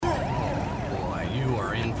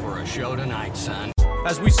in for a show tonight, son.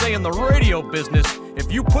 As we say in the radio business,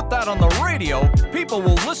 if you put that on the radio, people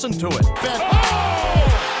will listen to it. LeBron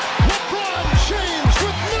James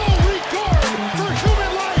with no regard for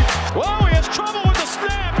human life. Whoa, he has trouble with the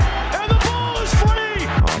snap, and the ball is free!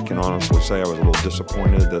 I can honestly say I was a little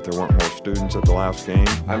disappointed that there weren't more students at the last game.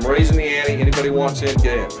 I'm raising the ante. Anybody wants in,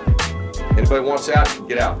 get in. Anybody wants out,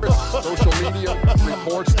 get out. Social media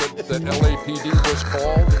reports that LAPD was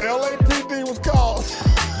called. LAPD was called.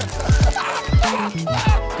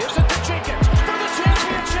 Gives it to Jenkins for the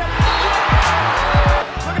championship.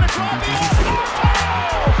 Looking to drive the RKO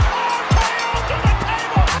to the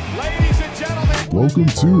table. Ladies and gentlemen. Welcome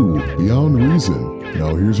to Beyond Reason.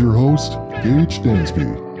 Now here's your host, Gage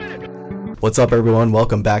Dansby. What's up, everyone?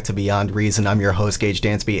 Welcome back to Beyond Reason. I'm your host, Gage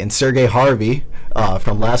Dansby, and Sergey Harvey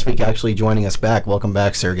from last week actually joining us back. Welcome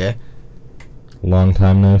back, Sergey. Long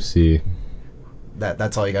time no see.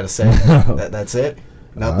 That's all you got to say? That's it?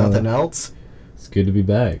 Nothing else? It's good to be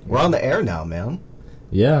back. We're on the air now, man.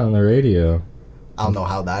 Yeah, on the radio. I don't know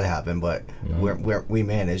how that happened, but we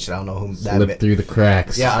managed. I don't know who that slipped through the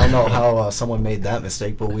cracks. Yeah, I don't know how someone made that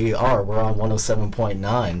mistake, but we're on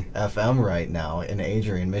 107.9 FM right now in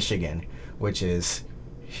Adrian, Michigan, which is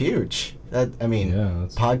huge.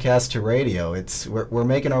 Podcast to radio. We're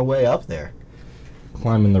making our way up there.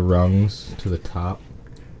 Climbing the rungs to the top.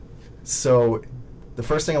 So, the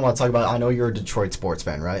first thing I want to talk about, I know you're a Detroit sports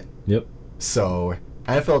fan, right? Yep. So,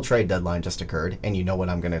 NFL trade deadline just occurred, and you know what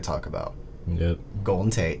I'm going to talk about. Yep. Golden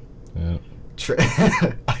Tate. Yep.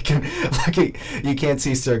 You can't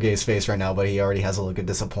see Sergey's face right now, but he already has a look of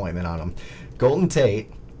disappointment on him. Golden Tate,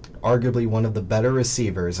 arguably one of the better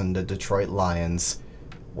receivers in the Detroit Lions,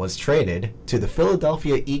 was traded to the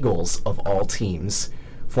Philadelphia Eagles of all teams.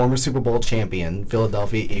 Former Super Bowl champion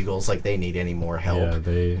Philadelphia Eagles, like they need any more help.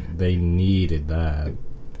 Yeah, they needed that.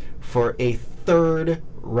 For a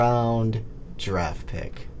third-round draft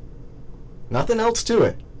pick. Nothing else to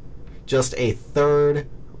it. Just a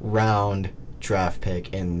third-round draft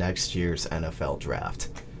pick in next year's NFL draft.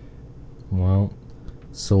 Well,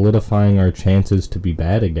 solidifying our chances to be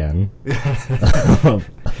bad again.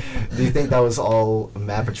 Do you think that was all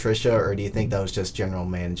Matt Patricia, or do you think that was just general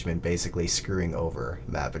management basically screwing over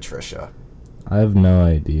Matt Patricia? I have no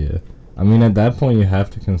idea. I mean, at that point, you have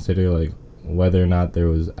to consider like whether or not there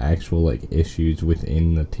was actual like issues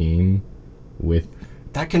within the team with.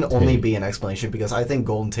 That can only be an explanation because I think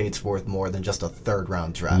Golden Tate's worth more than just a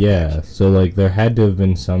third-round draft pick. So like there had to have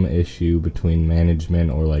been some issue between management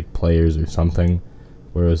or like players or something,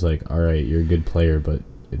 where it was like, all right, you're a good player, but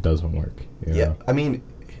it doesn't work. You know? I mean,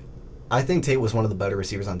 I think Tate was one of the better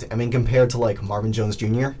receivers on team. I mean, compared to like Marvin Jones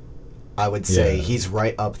Jr., I would say he's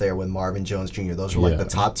right up there with Marvin Jones Jr. Those were like the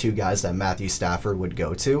top two guys that Matthew Stafford would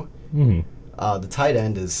go to. Mm-hmm. The tight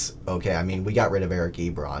end is okay. I mean, we got rid of Eric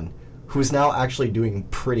Ebron, who's now actually doing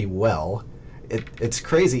pretty well. It's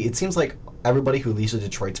crazy. It seems like everybody who leaves a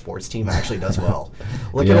Detroit sports team actually does well.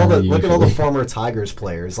 Look at all the former Tigers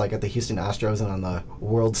players, like at the Houston Astros and on the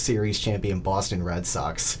World Series champion Boston Red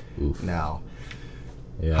Sox. Oof. Now.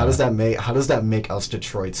 Yeah. How does that make us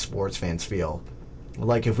Detroit sports fans feel?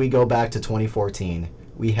 Like if we go back to 2014,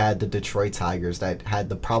 we had the Detroit Tigers that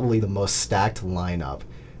had probably the most stacked lineup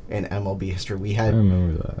in MLB history. We had I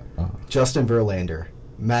remember that. Oh. Justin Verlander,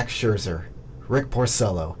 Max Scherzer, Rick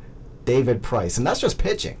Porcello, David Price, and that's just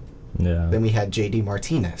pitching. Yeah. Then we had J.D.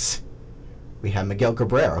 Martinez. We had Miguel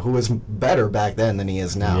Cabrera, who was better back then than he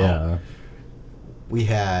is now. Yeah. We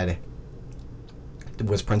had...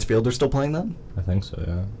 Was Prince Fielder still playing then? I think so,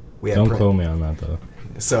 yeah. Don't quote me on that, though.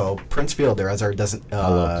 So, Prince Fielder as our I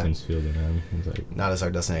love Prince Fielder, man. He's like... Not as our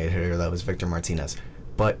designated hitter, that was Victor Martinez.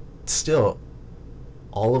 But still,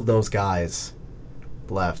 all of those guys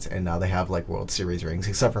left, and now they have like World Series rings,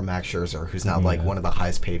 except for Max Scherzer, who's now like one of the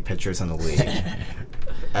highest paid pitchers in the league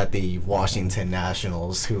at the Washington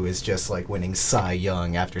Nationals, who is just like winning Cy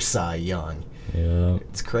Young after Cy Young. Yeah.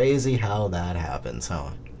 It's crazy how that happens, huh?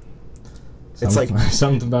 It's like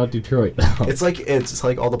something about Detroit. It's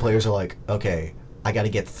like all the players are like, okay, I got to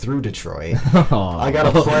get through Detroit. I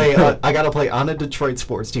gotta play on a Detroit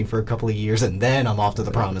sports team for a couple of years, and then I'm off to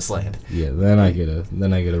the promised land. Yeah, then I get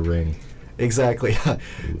a ring. Exactly.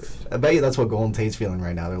 I bet you that's what Golden Tate's feeling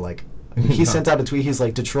right now. They're like, he sent out a tweet. He's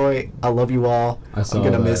like, Detroit, I love you all. I'm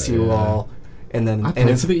gonna miss you all. And then I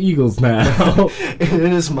play for the Eagles now. And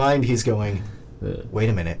in his mind, he's going, wait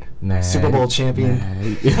a minute. Super Bowl champion.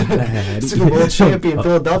 Super Bowl champion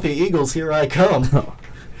Philadelphia Eagles, here I come.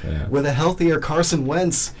 Yeah. With a healthier Carson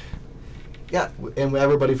Wentz. Yeah, and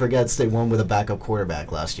everybody forgets they won with a backup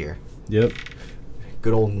quarterback last year. Yep.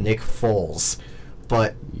 Good old Nick Foles.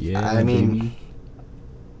 But, yeah, I mean,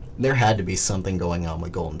 there had to be something going on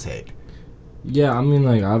with Golden Tate. Yeah, I mean,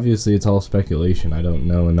 like, obviously it's all speculation. I don't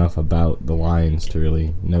know enough about the Lions to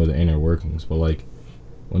really know the inner workings. But, like,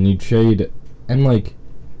 when you trade... And, like,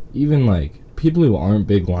 even, like, people who aren't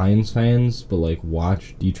big Lions fans but, like,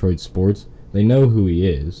 watch Detroit sports, they know who he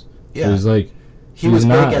is. Yeah. So he's, like... He was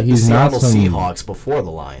big at the Seattle Seahawks before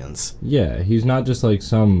the Lions. Yeah, he's not just, like,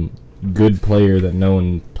 some good player that no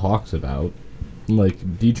one talks about.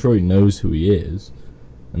 Like, Detroit knows who he is.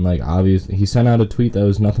 And, like, obviously, he sent out a tweet that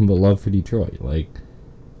was nothing but love for Detroit. Like,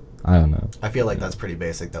 I don't know. I feel like that's pretty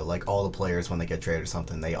basic, though. Like, all the players, when they get traded or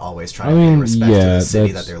something, they always try to pay respect to the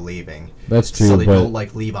city that they're leaving. That's true, so they but don't,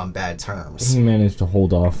 like, leave on bad terms. He managed to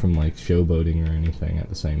hold off from, like, showboating or anything at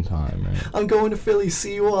the same time, right? I'm going to Philly.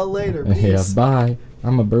 See you all later. Peace. Yeah, bye.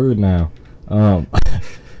 I'm a bird now. I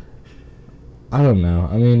don't know.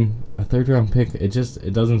 I mean, a third-round pick, it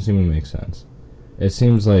doesn't seem to make sense. It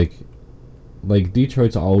seems like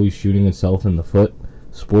Detroit's always shooting itself in the foot,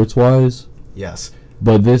 sports-wise. Yes.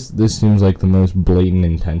 But this seems like the most blatant,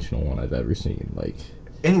 intentional one I've ever seen. Like,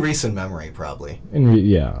 in recent memory, probably.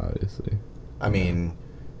 Yeah, obviously. I mean,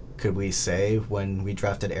 could we say when we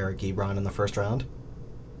drafted Eric Ebron in the first round?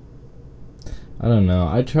 I don't know.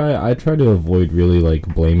 I try to avoid really,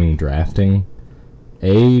 like, blaming drafting.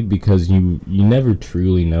 Because you never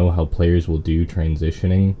truly know how players will do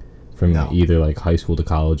transitioning from either, like, high school to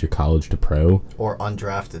college or college to pro. Or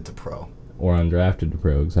undrafted to pro. Or undrafted to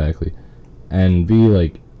pro, exactly. And B,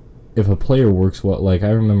 like, if a player works well... Like, I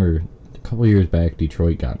remember a couple years back,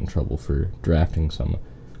 Detroit got in trouble for drafting someone.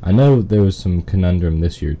 I know there was some conundrum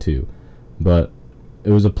this year, too. But it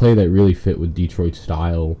was a play that really fit with Detroit's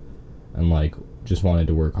style and, like, just wanted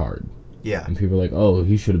to work hard. Yeah. And people were like, oh,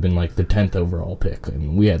 he should have been, like, the 10th overall pick,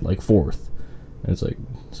 and we had, like, 4th. And it's like,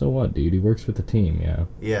 so what, dude? He works with the team, yeah.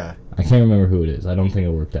 Yeah. I can't remember who it is. I don't think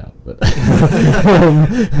it worked out. But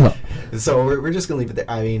So we're just going to leave it there.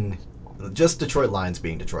 I mean, just Detroit Lions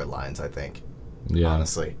being Detroit Lions, I think. Yeah.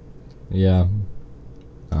 Honestly. Yeah.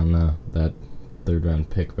 I don't know. That third-round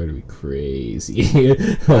pick better be crazy.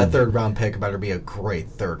 That third-round pick better be a great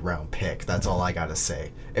third-round pick. That's all I got to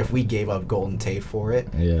say. If we gave up Golden Tate for it,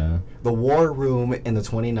 yeah. The war room in the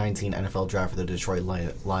 2019 NFL Draft for the Detroit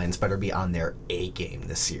Lions better be on their A game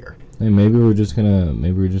this year. Hey, maybe we're just gonna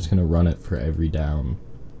run it for every down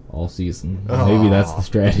all season. Maybe that's the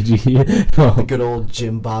strategy. The good old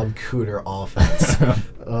Jim Bob Cooter offense.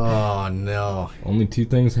 Oh no. Only two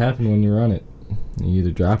things happen when you run it. You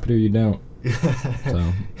either drop it or you don't.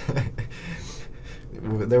 So.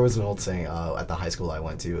 There was an old saying at the high school I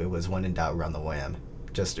went to. It was when in doubt, run the wham.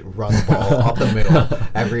 Just run the ball up the middle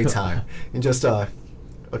every time. And just,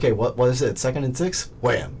 okay, what is it? 2nd and 6?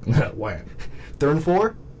 Wham. Wham. 3rd and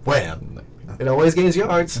 4? Wham. It always gains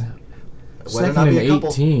yards. 2nd and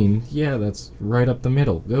 18? Yeah, that's right up the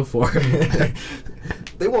middle. Go for it.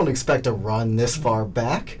 They won't expect to run this far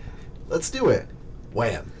back. Let's do it.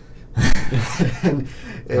 Wham.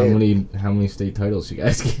 How many state titles you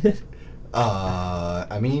guys get?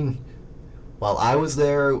 I mean, while I was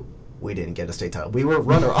there, we didn't get a state title. We were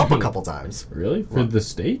runner-up a couple times. Really? For the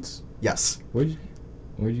states? Yes. Where'd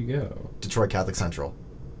you go? Detroit Catholic Central.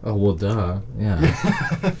 Oh, well, duh. Yeah.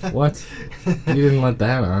 What? You didn't let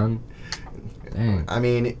that on. Dang. I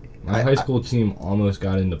mean... My high school team almost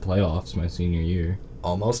got into playoffs my senior year.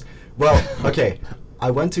 Almost? Well, okay. I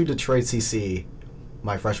went to Detroit CC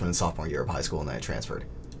my freshman and sophomore year of high school, and then I transferred.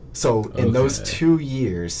 So, in those 2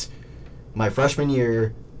 years, my freshman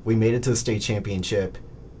year, we made it to the state championship,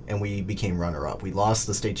 and we became runner-up. We lost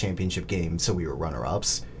the state championship game, so we were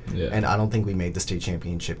runner-ups. Yeah. And I don't think we made the state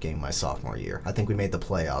championship game my sophomore year. I think we made the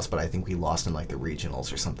playoffs, but I think we lost in, like, the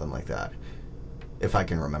regionals or something like that, if I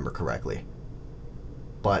can remember correctly.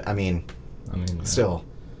 But, I mean still.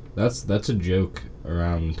 That's a joke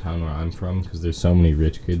around the town where I'm from, because there's so many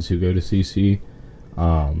rich kids who go to CC.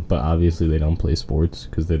 But obviously they don't play sports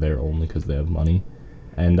because they're there only because they have money.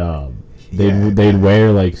 And they'd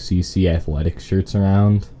wear, like, CC athletic shirts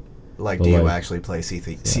around. Like, do you actually play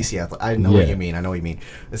CC athletic? I know what you mean.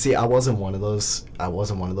 See, I wasn't one of those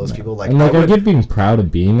people. Like, and, I get being proud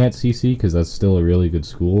of being at CC because that's still a really good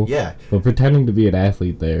school. Yeah. But pretending to be an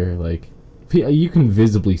athlete there, like, you can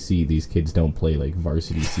visibly see these kids don't play, like,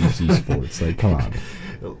 varsity CC sports. Like, come on.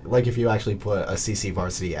 Like, if you actually put a CC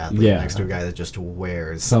varsity athlete next to a guy that just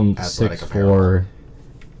wears some athletic apparel. 6'4"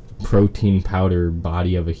 protein powder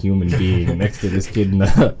body of a human being next to this kid in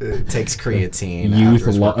the takes creatine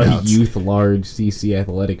youth large CC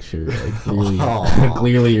athletic shirt. Like,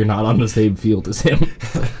 clearly you're not on the same field as him.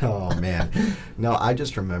 Oh man, no, I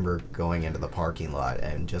just remember going into the parking lot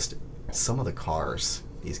and just some of the cars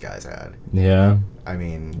these guys had. Yeah, I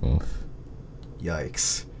mean, oof.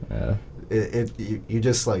 yikes. Yeah. You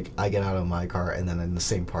just like, I get out of my car and then in the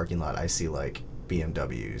same parking lot I see like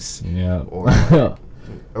BMWs. Yeah.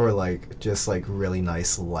 Or like just like really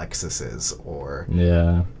nice Lexuses, or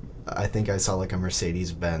yeah. I think I saw like a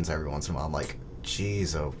Mercedes-Benz every once in a while. I'm like,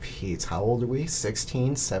 jeez, oh Pete, how old are we?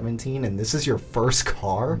 16, 17, and this is your first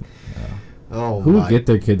car? Yeah. Oh, who would get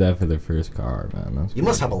their kid that for their first car, man? That's you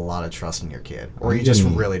must have a lot of trust in your kid, or you just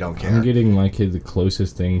really don't care. I'm getting my kid the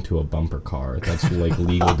closest thing to a bumper car that's like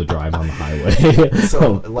legal to drive on the highway.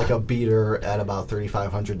 So like a beater at about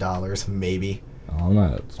 $3,500, maybe. Oh, I'm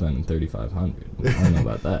not spending $3,500. I don't know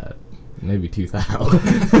about that. Maybe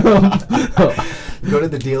 $2,000. Go to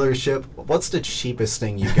the dealership. What's the cheapest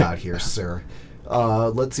thing you got here, sir?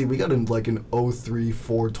 Let's see. We got an 03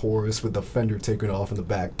 Ford Taurus with the fender taken off in the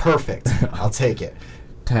back. Perfect. I'll take it.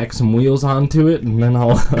 Tack some wheels onto it, and then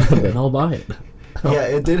I'll buy it. Yeah,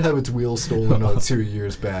 it did have its wheels stolen 2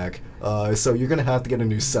 years back. So you're gonna have to get a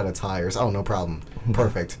new set of tires. Oh, no problem.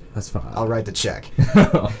 Perfect. That's fine. I'll write the check.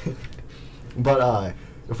 But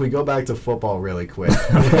if we go back to football really quick,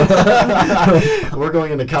 we're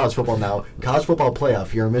going into college football now. College football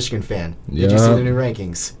playoff. You're a Michigan fan. Did you see the new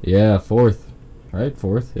rankings? Yeah, 4th. Right,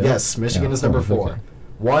 4th? Yeah. Yes, Michigan is number 4. Okay.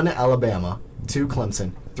 1, Alabama. 2,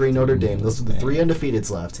 Clemson. 3, Notre Dame. Those are the 3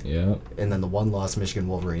 undefeateds left. Yeah. And then the 1 loss Michigan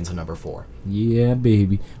Wolverines are number 4. Yeah,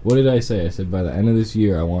 baby. What did I say? I said by the end of this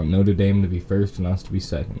year, I want Notre Dame to be first and us to be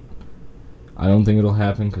second. I don't think it'll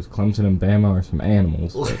happen because Clemson and Bama are some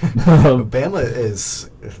animals. Bama is,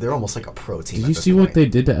 they're almost like a pro team. Did you see what they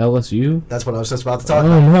did to LSU? That's what I was just about to talk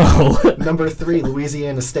about. Oh, no. Number 3,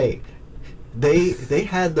 Louisiana State. They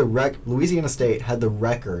had Louisiana State had the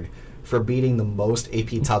record for beating the most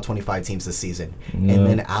AP Top 25 teams this season. Yeah. And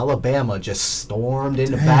then Alabama just stormed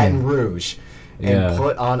into Baton Rouge and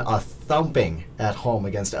put on a thumping at home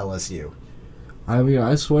against LSU. I mean,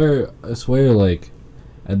 I swear, like,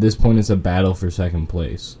 at this point it's a battle for second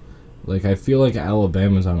place. Like, I feel like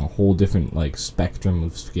Alabama's on a whole different, like, spectrum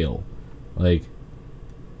of skill. Like,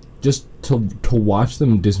 just to watch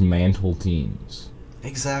them dismantle teams.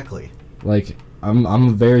 Exactly. Like, I'm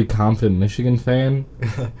a very confident Michigan fan,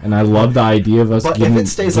 and I love the idea of us but getting if it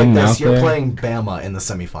stays like this, you're there. playing Bama in the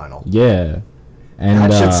semifinal. Yeah.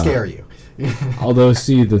 And that should scare you. Although,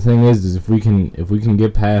 see, the thing is if we can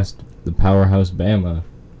get past the powerhouse Bama,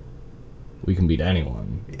 we can beat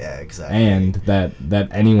anyone. Yeah, exactly. And that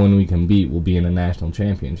anyone we can beat will be in a national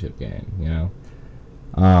championship game, you know?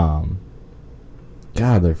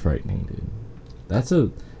 God, they're frightening, dude. That's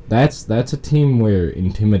a team where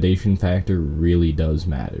intimidation factor really does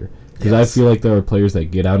matter. Because I feel like there are players that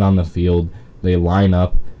get out on the field, they line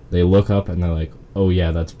up, they look up, and they're like, oh yeah,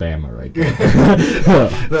 that's Bama right there.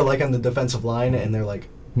 They're like on the defensive line, and they're like,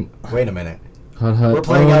 wait a minute. Hut, hut. We're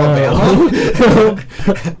playing Alabama?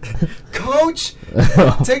 Coach,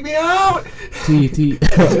 take me out! T.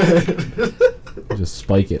 Just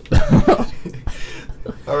spike it.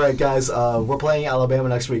 All right, guys, we're playing Alabama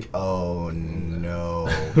next week. Oh, no.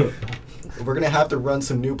 We're going to have to run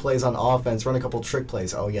some new plays on offense, run a couple trick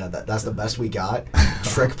plays. Oh, yeah, that's the best we got.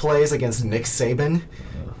 Trick plays against Nick Saban.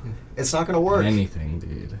 It's not going to work. Anything,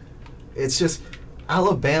 dude. It's just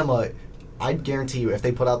Alabama. I'd guarantee you if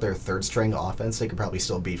they put out their third-string offense, they could probably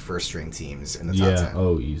still beat first-string teams in the top 10.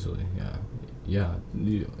 Oh, easily, yeah. Yeah,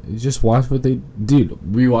 you just watch what they... Dude,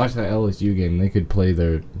 rewatch that LSU game. They could play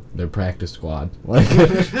their practice squad. Like,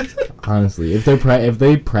 honestly, if they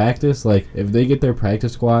practice, like, if they get their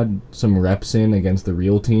practice squad some reps in against the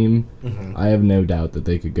real team, I have no doubt that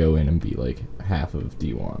they could go in and be, like, half of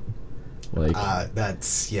D1. Like...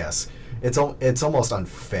 that's... Yes. It's almost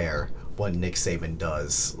unfair what Nick Saban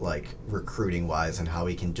does, like, recruiting-wise, and how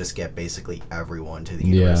he can just get basically everyone to the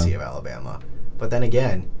University of Alabama. But then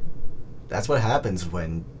again... That's what happens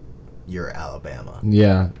when you're Alabama.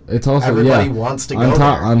 Yeah, it's also everybody wants to go there.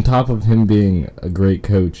 On top of him being a great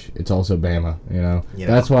coach, it's also Bama. You know,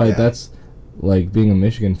 that's why that's like being a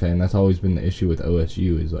Michigan fan. That's always been the issue with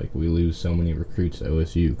OSU is like we lose so many recruits to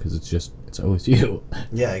OSU because it's OSU.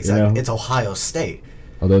 Yeah, exactly. You know? It's Ohio State.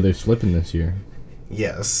 Although they're slipping this year.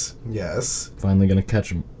 Yes. Finally gonna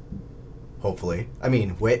catch them. Hopefully. I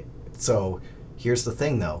mean, wait. So. Here's the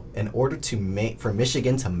thing, though. In order for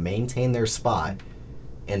Michigan to maintain their spot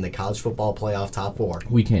in the college football playoff top 4...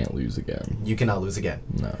 We can't lose again. You cannot lose again.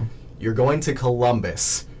 No. You're going to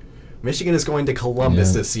Columbus. Michigan is going to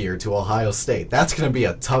Columbus this year to Ohio State. That's going to be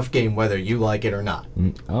a tough game whether you like it or not.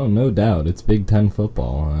 Oh, no doubt. It's Big Ten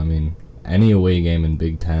football. I mean, any away game in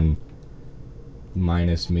Big Ten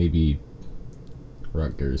minus maybe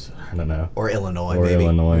Rutgers. I don't know. Or Illinois, or maybe.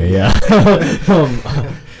 Illinois, yeah.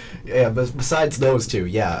 Yeah, but besides those two,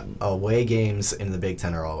 away games in the Big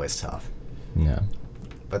Ten are always tough. Yeah.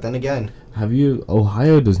 But then again,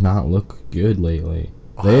 Ohio does not look good lately.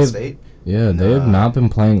 Ohio State? Yeah, they have not been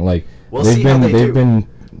playing like We'll see how they do. they've been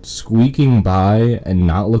squeaking by and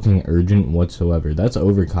not looking urgent whatsoever. That's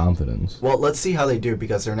overconfidence. Well, let's see how they do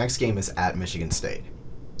because their next game is at Michigan State.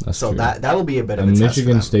 That's so true. that will be a bit of a And test for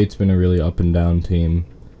Michigan them. State's been a really up and down team,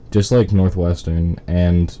 just like Northwestern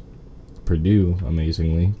and Purdue,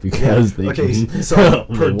 amazingly, because they So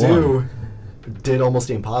they Purdue won. did almost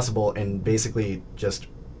the impossible and basically just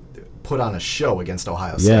put on a show against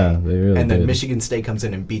Ohio State. Yeah, they really And then did. Michigan State comes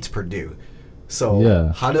in and beats Purdue. So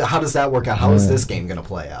Yeah. how does that work out? How is this game going to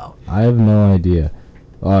play out? I have no idea.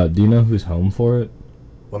 Do you know who's home for it?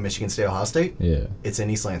 What, Michigan State, Ohio State? Yeah, It's in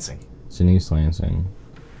East Lansing. it's in East Lansing.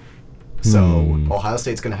 So Hmm. Ohio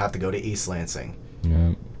State's going to have to go to East Lansing.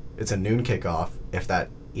 Yeah. It's a noon kickoff, if that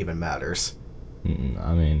even matters.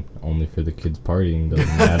 I mean, only for the kids partying doesn't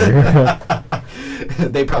matter.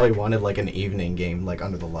 They probably wanted like an evening game, like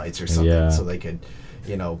under the lights or something, Yeah. so they could,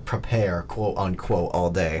 prepare, quote unquote, all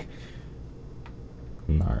day.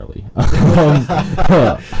 Gnarly.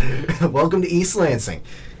 Welcome to East Lansing.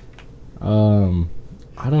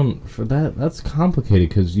 That's complicated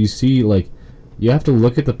because you see, like, you have to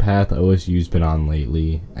look at the path OSU's been on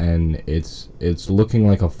lately, and it's looking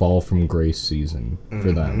like a fall from grace season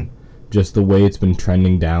for them. Just the way it's been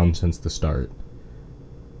trending down since the start.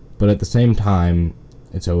 But at the same time,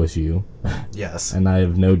 it's OSU. Yes. And I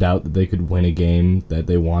have no doubt that they could win a game that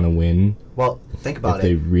they want to win Well, think if about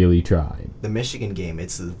they it. really tried. The Michigan game,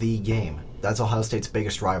 it's the game. That's Ohio State's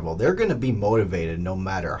biggest rival. They're going to be motivated no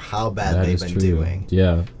matter how bad That they've is been true. doing.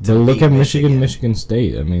 Yeah. to But look beat at Michigan. Michigan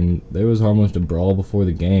State. I mean, there was almost a brawl before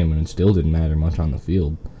the game, and it still didn't matter much on the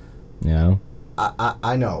field. You know?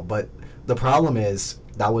 I know, but the problem is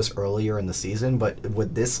that was earlier in the season, but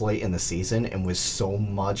with this late in the season and with so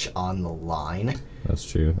much on the line, That's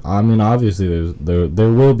true. I mean, obviously, there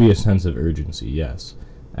will be a sense of urgency, yes.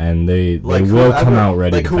 And they will come out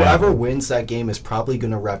ready like to whoever battle. wins that game is probably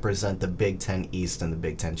going to represent the Big Ten East in the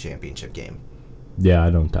Big Ten championship game. Yeah, I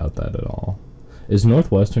don't doubt that at all. Is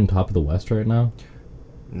Northwestern top of the West right now?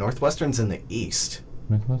 Northwestern's in the East.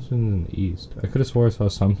 Northwestern's in the East. I could have swore I saw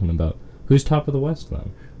something about... Who's top of the West,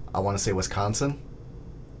 then? I want to say Wisconsin.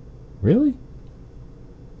 Really?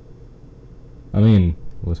 I mean,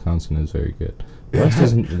 Wisconsin is very good.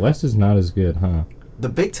 West is not as good, huh? The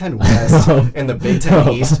Big Ten West and the Big Ten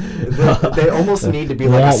East, they almost need to be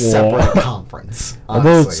like a separate conference.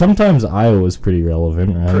 Although Honestly. sometimes Iowa's pretty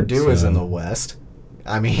relevant, right? Purdue is in So- the West.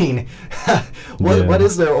 I mean, what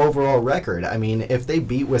is their overall record? I mean, if they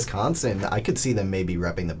beat Wisconsin, I could see them maybe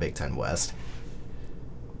repping the Big Ten West.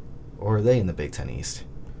 Or are they in the Big Ten East?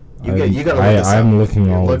 You got to look this up. I'm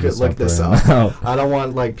looking all of this look up this right up. now. I don't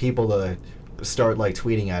want like people to start like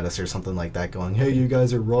tweeting at us or something like that, going, "Hey, you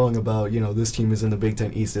guys are wrong about this team is in the Big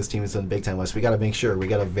Ten East, this team is in the Big Ten West." We got to make sure we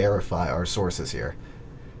got to verify our sources here.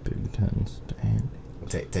 Big Ten standing.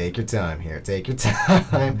 Take your time here. Take your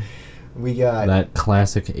time. We got That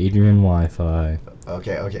classic Adrian Wi-Fi.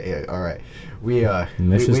 Okay, yeah, all right. We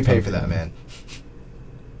Mish's pay top for that, 10. man.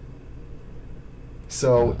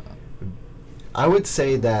 So, I would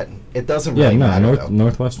say that it doesn't really matter, though.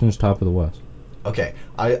 Northwestern's top of the West. Okay,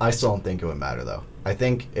 I still don't think it would matter, though. I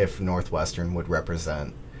think if Northwestern would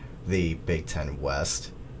represent the Big Ten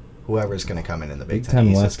West, whoever's going to come in the Big Ten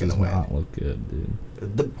East is West going does to win. not look good,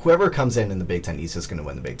 dude. Whoever comes in the Big Ten East is going to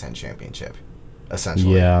win the Big Ten championship,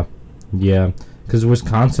 essentially. Yeah, because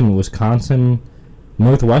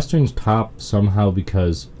Northwestern's top somehow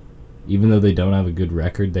because even though they don't have a good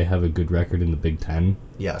record, they have a good record in the Big Ten.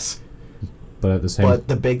 Yes. But at the same, But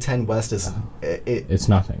the Big Ten West is it's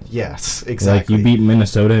nothing. Yes, exactly. Like you beat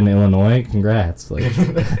Minnesota and Illinois, congrats! Like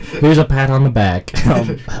here's a pat on the back.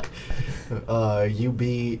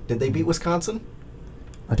 Did they beat Wisconsin?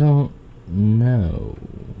 I don't know.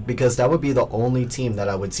 Because that would be the only team that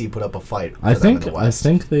I would see put up a fight for I them in think the West.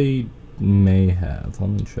 they may have. Let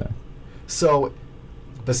me check. So,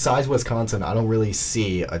 besides Wisconsin, I don't really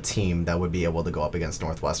see a team that would be able to go up against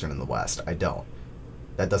Northwestern in the West. I don't.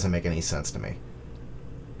 That doesn't make any sense to me.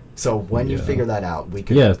 So when you figure that out, we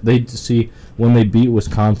could... Yeah, they see when they beat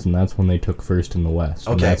Wisconsin, that's when they took first in the West.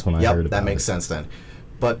 Okay, And that's when I heard about that makes it. sense then.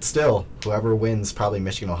 But still, whoever wins, probably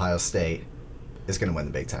Michigan, Ohio State, is going to win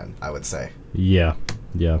the Big Ten, I would say. Yeah.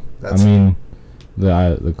 That's- I mean,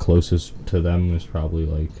 the closest to them is probably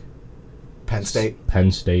like Penn State?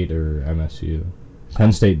 Penn State or MSU.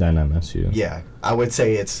 Penn State then MSU. Yeah, I would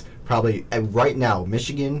say it's probably, right now,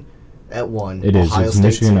 Michigan at 1, It is. Ohio It's State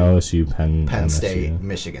Michigan, 2, OSU, Penn MSU. State,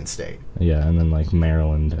 Michigan State, Yeah, and then like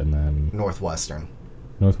Maryland, and then Northwestern.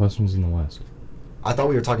 Northwestern's in the West. I thought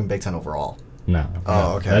we were talking Big Ten overall. No.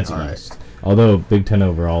 Oh, okay. That's all East. Although Big Ten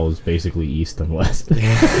overall is basically East and West. And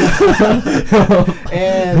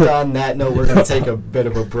on that note, we're going to take a bit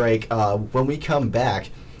of a break. When we come back,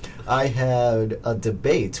 I had a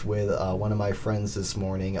debate with one of my friends this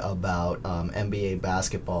morning about NBA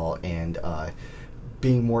basketball and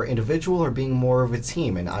being more individual or being more of a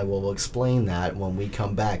team, and I will explain that when we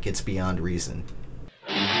come back. It's Beyond Reason.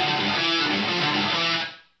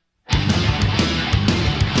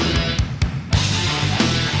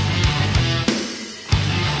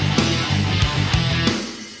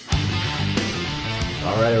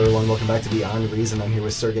 Alright everyone, welcome back to Beyond Reason. I'm here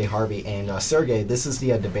with Sergey Harvey, and Sergey, this is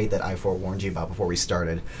the debate that I forewarned you about before we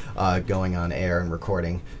started going on air and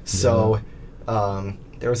recording. So,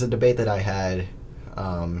 there was a debate that I had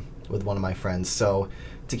with one of my friends. So,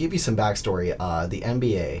 to give you some backstory, the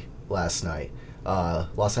NBA last night,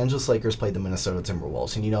 Los Angeles Lakers played the Minnesota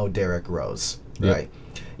Timberwolves, and you know Derrick Rose, right?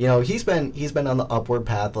 You know, he's been on the upward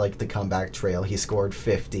path, like the comeback trail. He scored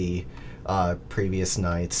 50 previous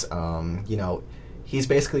nights. You know, he's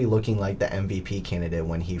basically looking like the MVP candidate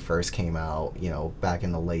when he first came out, you know, back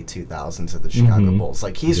in the late 2000s at the Chicago Bulls.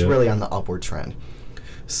 Like, he's really on the upward trend.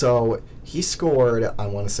 So, he scored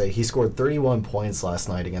 31 points last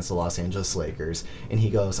night against the Los Angeles Lakers, and he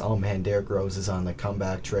goes, oh man, Derrick Rose is on the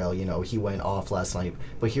comeback trail, you know, he went off last night.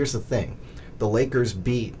 But here's the thing, the Lakers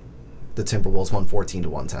beat the Timberwolves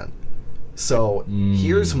 114-110. So,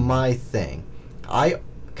 here's my thing. I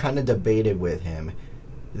kind of debated with him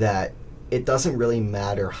that it doesn't really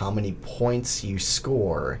matter how many points you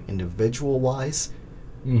score individual-wise.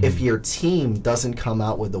 If your team doesn't come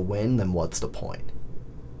out with a win, then what's the point?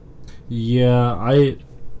 Yeah,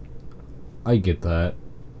 I get that.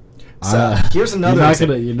 So here's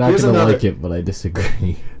another. You're not gonna like it, but I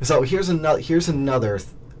disagree. So here's another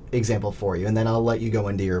example for you, and then I'll let you go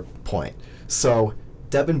into your point. So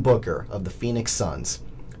Devin Booker of the Phoenix Suns,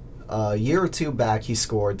 a year or two back, he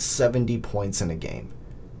scored 70 points in a game.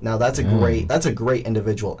 Now that's a great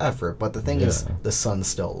individual effort, but the thing is, the Suns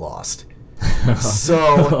still lost.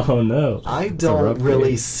 So oh no, I don't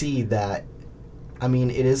really see that. I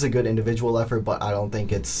mean, it is a good individual effort, but I don't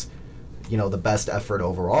think it's, you know, the best effort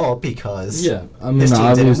overall because his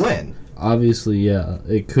team didn't win. Obviously, yeah,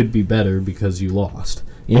 it could be better because you lost.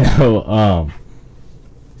 You know,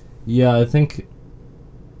 yeah, I think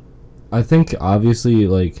obviously,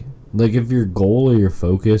 like if your goal or your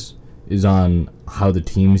focus is on how the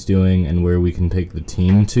team's doing and where we can take the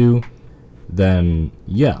team to, then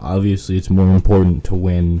yeah, obviously it's more important to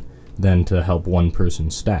win than to help one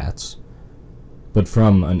person's stats. But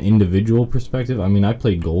from an individual perspective, I mean, I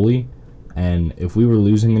played goalie, and if we were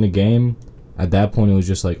losing in a game, at that point it was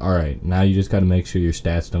just like, all right, now you just got to make sure your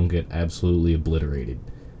stats don't get absolutely obliterated.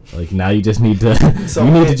 Like, now you just need to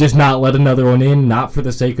to just not let another one in, not for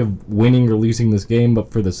the sake of winning or losing this game,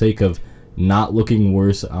 but for the sake of not looking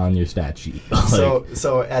worse on your stat sheet.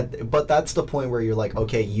 But that's the point where you're like,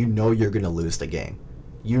 okay, you know you're going to lose the game.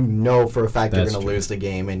 You know for a fact you're going to lose the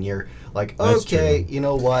game, and you're like, okay, you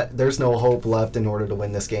know what? There's no hope left in order to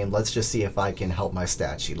win this game. Let's just see if I can help my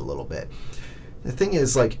stat sheet a little bit. The thing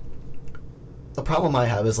is, like, the problem I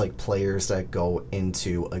have is, like, players that go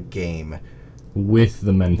into a game with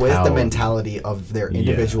the mentality of their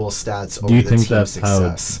individual stats over the team's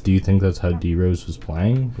success. Do you think that's how D Rose was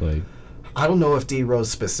playing? Like, I don't know if D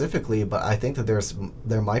Rose specifically, but I think that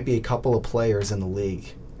there might be a couple of players in the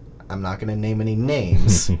league. I'm not going to name any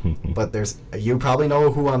names, but you probably know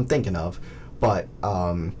who I'm thinking of, but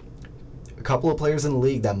a couple of players in the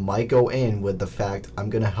league that might go in with the fact I'm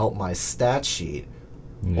going to help my stat sheet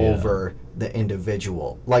over the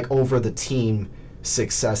individual, like over the team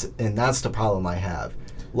success, and that's the problem I have.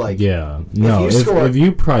 Like, if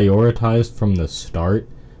you prioritize from the start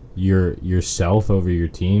yourself over your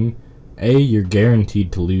team, A, you're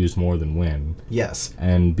guaranteed to lose more than win. Yes.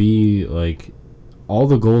 And B, like, all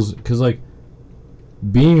the goals, because, like,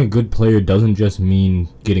 being a good player doesn't just mean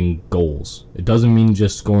getting goals. It doesn't mean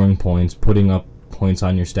just scoring points, putting up points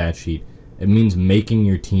on your stat sheet. It means making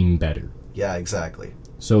your team better. Yeah, exactly.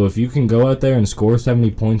 So if you can go out there and score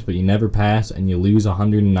 70 points, but you never pass and you lose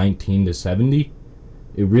 119-70,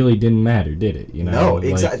 it really didn't matter, did it? You know, no,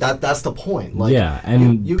 exactly. That's the point. Like, yeah,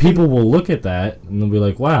 and people will look at that and they'll be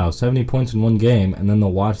like, "Wow, 70 points in one game," and then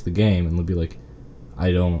they'll watch the game and they'll be like,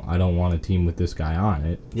 I don't want a team with this guy on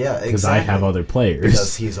it. Yeah, exactly. Because I have other players.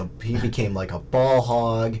 Because he became like a ball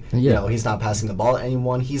hog. Yeah. You know, he's not passing the ball to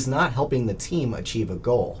anyone. He's not helping the team achieve a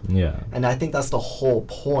goal. Yeah. And I think that's the whole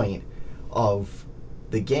point of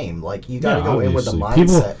the game. Like, you got to go in with the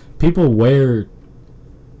mindset. People wear...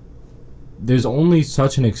 There's only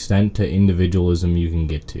such an extent to individualism you can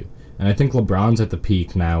get to. And I think LeBron's at the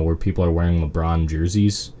peak now where people are wearing LeBron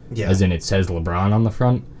jerseys. Yeah. As in it says LeBron on the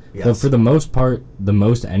front. Yes. But for the most part, the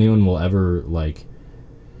most anyone will ever, like,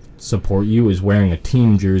 support you is wearing a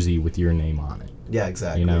team jersey with your name on it. Yeah,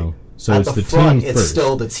 exactly. You know? So At it's the the front, team it's first.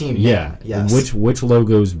 still the team name. Yeah. Yes. Which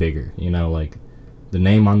logo's bigger? You know, like, the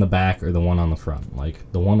name on the back or the one on the front?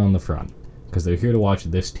 Like, the one on the front. Because they're here to watch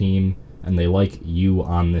this team, and they like you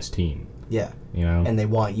on this team. Yeah. You know? And they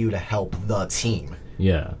want you to help the team.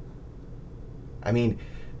 Yeah. I mean,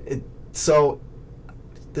 so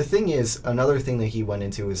the thing is, another thing that he went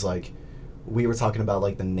into is like, we were talking about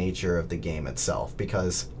like the nature of the game itself,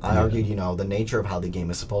 because I argued, you know, the nature of how the game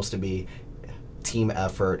is supposed to be, team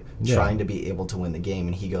effort, trying to be able to win the game,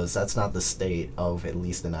 and he goes, that's not the state of at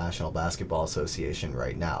least the National Basketball Association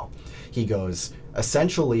right now. He goes,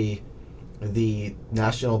 essentially, the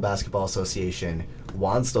National Basketball Association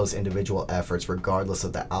wants those individual efforts regardless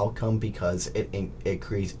of the outcome, because it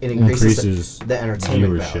increases the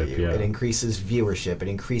entertainment value. Yeah. It increases viewership. It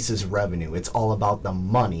increases revenue. It's all about the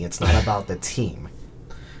money. It's not about the team.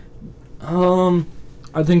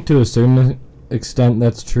 I think to a certain extent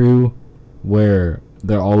that's true, where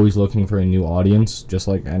they're always looking for a new audience, just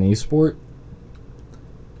like any sport.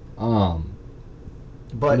 But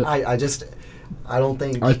I don't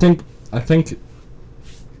think... I think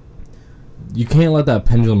you can't let that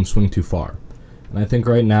pendulum swing too far. And I think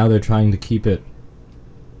right now they're trying to keep it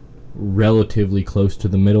relatively close to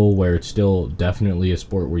the middle, where it's still definitely a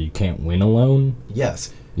sport where you can't win alone.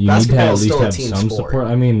 Yes. You need to at least have team some sport. support.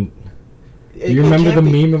 I mean, you remember the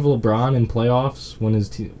meme of LeBron in playoffs when his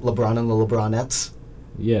team... LeBron and the LeBronettes?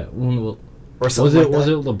 Yeah. Well, or something was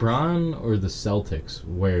it LeBron or the Celtics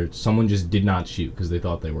where someone just did not shoot because they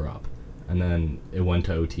thought they were up? And then it went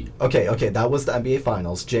to OT. Okay, that was the NBA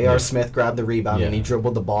Finals. J.R. Smith grabbed the rebound and he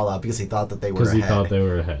dribbled the ball out because he thought that they were ahead. Because he thought they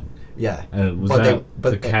were ahead. Yeah. And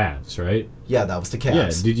the Cavs, right? Yeah, that was the Cavs. Yeah,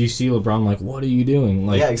 did you see LeBron like, what are you doing?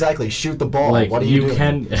 Like, yeah, exactly. Shoot the ball. Like, what are you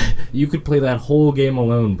doing? You could play that whole game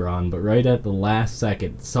alone, Bron, but right at the last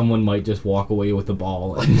second, someone might just walk away with the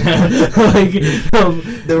ball. And,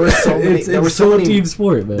 there were so many. There were so many team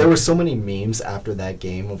sport, man. There were so many memes after that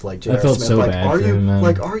game of like J.R. Smith. So like, bad are for you him, man.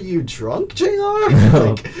 like, are you drunk, Jr.?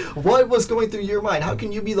 Like, what was going through your mind? How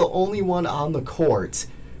can you be the only one on the court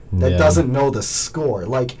that doesn't know the score?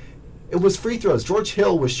 Like, it was free throws. George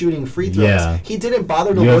Hill was shooting free throws. Yeah. He didn't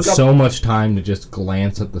bother to look up. You have so much time to just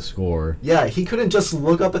glance at the score. Yeah, he couldn't just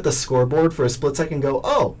look up at the scoreboard for a split second and go,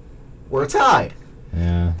 oh, we're tied.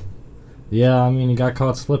 Yeah. Yeah, I mean, he got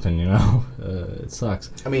caught slipping, you know? It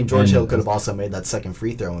sucks. I mean, George Hill could have also made that second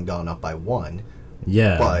free throw and gone up by 1.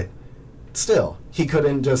 Yeah. But still, he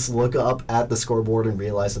couldn't just look up at the scoreboard and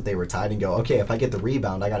realize that they were tied and go, okay, if I get the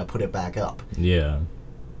rebound, I got to put it back up. Yeah.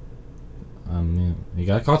 He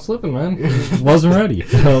got caught slipping, man. Wasn't ready.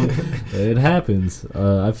 It happens.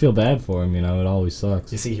 I feel bad for him, you know. It always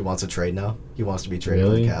sucks. You see, he wants a trade now. He wants to be traded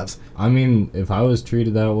Really? for the Cavs. I mean, if I was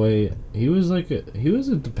treated that way, he was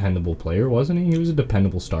a dependable player, wasn't he? He was a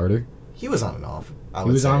dependable starter. He was on and off. He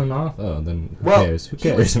was on and off? Oh, then who cares? Who he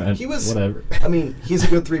cares, was, man? He was, whatever. I mean, he's a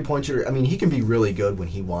good three-point shooter. I mean, he can be really good when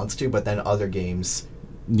he wants to, but then other games...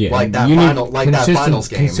 Yeah, like that finals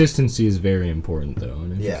game. Consistency is very important, though.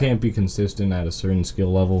 And if you can't be consistent at a certain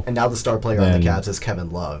skill level... And now the star player on the Cavs is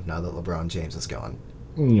Kevin Love, now that LeBron James is gone.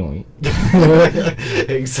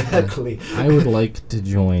 Exactly. I would like to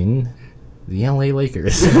join the LA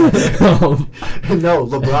Lakers. No,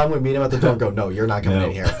 LeBron would meet him at the door and go, no, you're not coming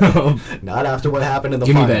in here. Not after what happened in the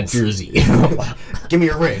finals. Give me that jersey. Give me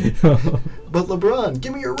your ring. But LeBron,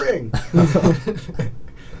 give me your ring.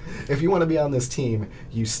 If you want to be on this team,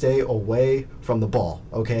 you stay away from the ball,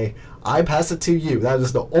 okay? I pass it to you. That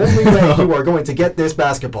is the only way you are going to get this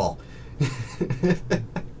basketball.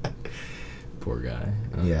 Poor guy.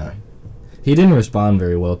 Yeah. He didn't respond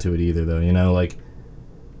very well to it either, though. You know, like,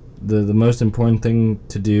 the most important thing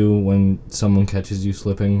to do when someone catches you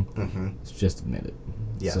slipping is just admit it.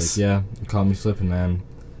 Yes. It's like, yeah, you caught me slipping, man.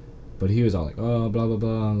 But he was all like, oh, blah, blah,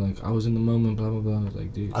 blah. Like, I was in the moment, blah, blah, blah. I was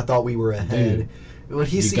like, dude. I thought we were ahead. Dude. When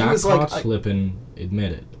he got was caught like, slipping,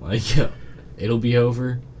 admit it. Like, it'll be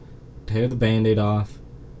over. Tear the Band-Aid off.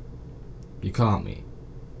 You caught me.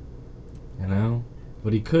 You know?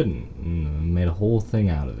 But he couldn't. And made a whole thing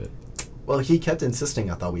out of it. Well, he kept insisting,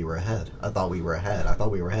 I thought we were ahead. I thought we were ahead. I thought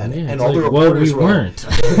we were ahead. Yeah, and all the reporters weren't.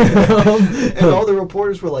 And all the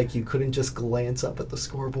reporters were like, you couldn't just glance up at the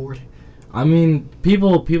scoreboard. I mean,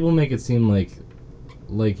 people make it seem like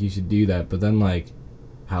you should do that, but then, like,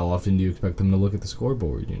 how often do you expect them to look at the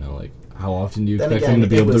scoreboard, you know? Like, how often do you expect them to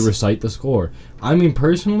be able to recite the score? I mean,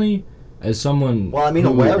 personally, as someone Well, I mean, who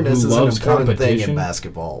awareness is an loves important thing in competition-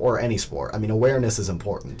 basketball or any sport. I mean, awareness is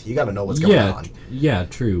important. You got to know what's going on. Yeah,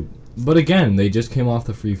 true. But again, they just came off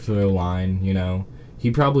the free throw line, you know. He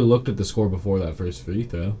probably looked at the score before that first free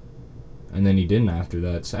throw. And then he didn't after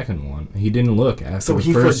that second one. He didn't look after So the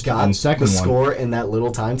he first forgot and second the one. score in that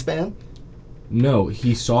little time span? No,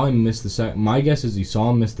 he saw him miss the second. My guess is he saw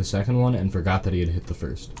him miss the second one and forgot that he had hit the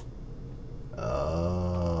first.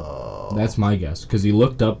 Oh. That's my guess. Because he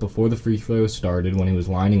looked up before the free throw started when he was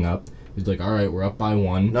lining up. He's like, all right, we're up by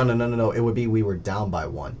 1. No. It would be we were down by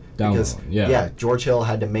 1. Down because, by 1, yeah. Yeah, George Hill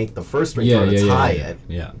had to make the first free throw to tie it.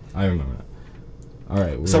 Yeah, I remember that. All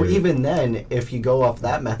right. So even then, if you go off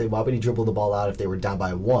that method, why would he dribble the ball out if they were down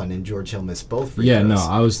by 1 and George Hill missed both free throws? No,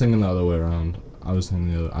 I was thinking the other way around. I was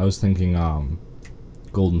thinking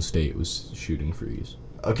Golden State was shooting freeze.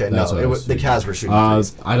 Okay, That's no, what I was the thinking. Cavs were shooting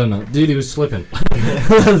freeze. I don't know. Dude, he was slipping.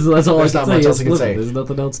 that's all There's I not can much say. else I can say. There's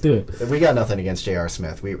nothing else to it. We got nothing against J.R.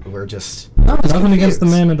 Smith. We're just... No, we're just nothing against the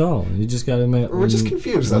confused. man at all. You just got to admit. We're just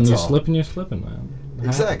confused, When that's you're all. slipping, you're slipping, man. It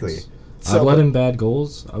Exactly. happens. So- I've let in bad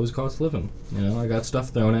goals. I was caught slipping. You know, I got stuff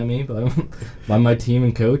thrown at me by my team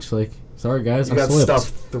and coach. Like, sorry guys, You I got slipped. stuff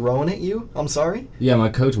thrown at you? I'm sorry? Yeah, my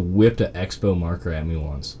coach whipped an Expo marker at me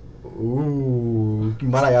once. Ooh.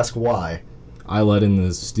 Might I ask why? I let in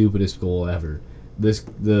the stupidest goal ever.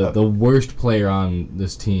 The worst player on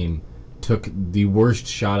this team took the worst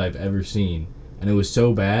shot I've ever seen, and it was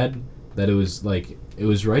so bad that it was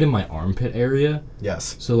right in my armpit area.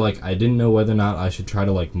 Yes. So like I didn't know whether or not I should try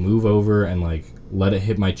to like move over and like let it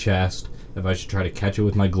hit my chest, if I should try to catch it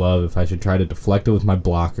with my glove, if I should try to deflect it with my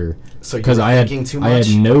blocker. So you because were I had thinking too I much?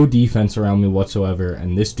 had no defense around me whatsoever,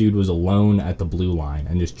 and this dude was alone at the blue line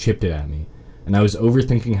and just chipped it at me. And I was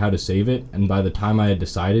overthinking how to save it, and by the time I had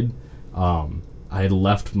decided, I had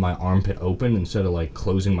left my armpit open instead of like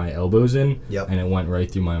closing my elbows in, Yep. and it went right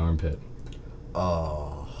through my armpit.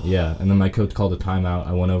 Oh. Yeah, and then my coach called a timeout.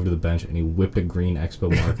 I went over to the bench, and he whipped a green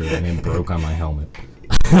Expo marker, and it broke on my helmet.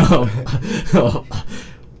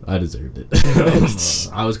 I deserved it.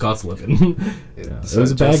 I was caught slipping. Yeah, it So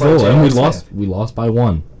was a bad just like goal, and J.R. we Smith. lost. We lost by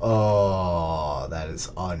 1. Oh, that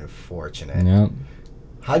is unfortunate. Yeah,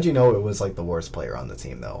 How'd you know it was like the worst player on the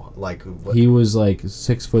team though? Like what? he was like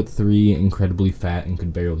 6'3", incredibly fat, and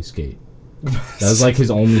could barely skate. That was like his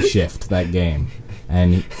only shift that game,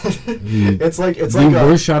 and he It's like the a,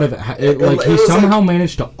 worst shot of like it he was somehow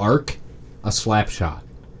managed to arc a slap shot.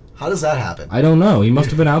 how does that happen? I don't know. He must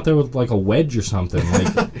have been out there with like a wedge or something.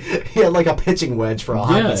 Like He had like a pitching wedge for a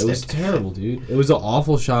hockey yeah, it stick. was terrible, dude. It was an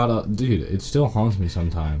awful shot. Dude, it still haunts me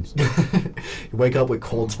sometimes. You wake up with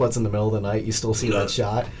cold sweats in the middle of the night, you still see that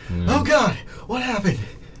shot. Oh God, what happened?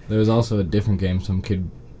 There was also a different game. Some kid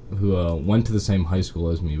who went to the same high school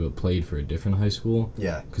as me, but played for a different high school.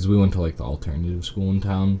 Yeah. Because we went to like the alternative school in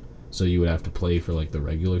town, so you would have to play for like the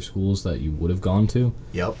regular schools that you would have gone to.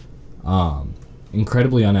 Yep.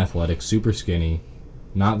 Incredibly unathletic, super skinny,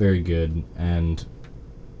 not very good, and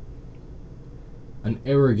an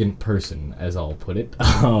arrogant person, as I'll put it.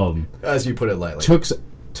 As you put it lightly.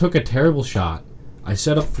 Took a terrible shot. I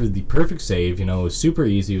set up for the perfect save. You know, it was super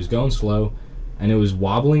easy. It was going slow, and it was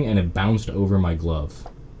wobbling, and it bounced over my glove.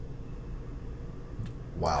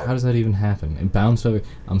 Wow. How does that even happen? It bounced over.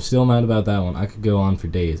 I'm still mad about that one. I could go on for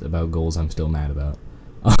days about goals I'm still mad about.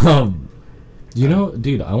 You know,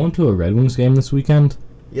 dude, I went to a Red Wings game this weekend.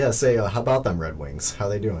 Yeah, say, how about them Red Wings? How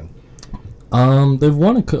they doing? They've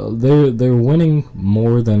won they're winning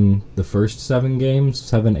more than the first 7,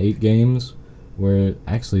 8 games. Where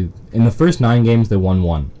actually in the first 9 games they won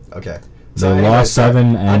 1. Okay. They anyways, lost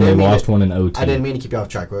 7 and they lost 1 in OT. I didn't mean to keep you off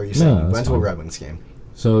track. What were you saying? No, You that's went to a fine. Red Wings game.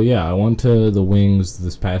 So yeah, I went to the Wings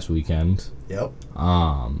this past weekend. Yep.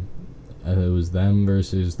 It was them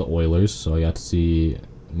versus the Oilers, so I got to see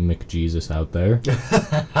McJesus out there.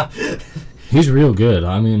 He's real good.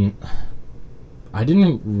 I mean, I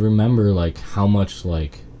didn't remember like how much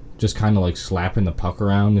like just kind of like slapping the puck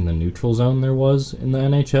around in the neutral zone there was in the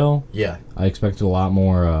NHL. Yeah. I expected a lot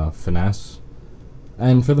more finesse,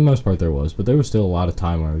 and for the most part there was, but there was still a lot of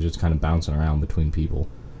time where I was just kind of bouncing around between people.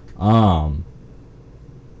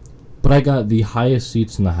 But I got the highest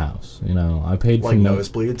seats in the house. You know, I paid Like for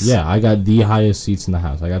nosebleeds? Yeah, I got the highest seats in the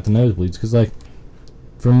house. I got the nosebleeds because, like,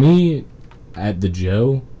 for me at the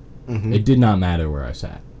Joe, it did not matter where I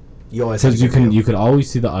sat. You always had a Because good view. you could always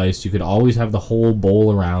see the ice. You could always have the whole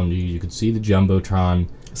bowl around you. You could see the jumbotron.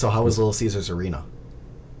 So how was Little Caesars Arena?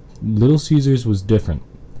 Little Caesars was different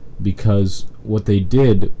because what they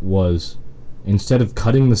did was instead of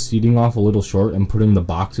cutting the seating off a little short and putting the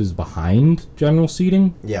boxes behind general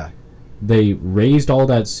seating, Yeah. they raised all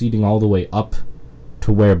that seating all the way up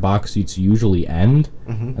to where box seats usually end,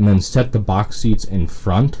 and then set the box seats in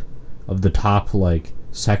front of the top like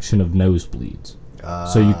section of nosebleeds.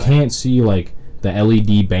 So you can't see like the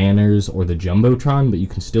LED banners or the Jumbotron, but you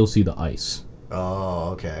can still see the ice. Oh,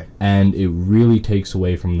 okay. And it really takes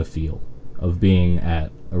away from the feel of being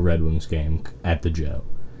at a Red Wings game at the Joe.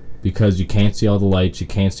 Because you can't see all the lights, you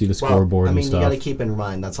can't see the scoreboard and stuff. You got to keep in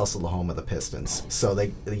mind that's also the home of the Pistons. So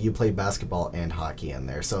you play basketball and hockey in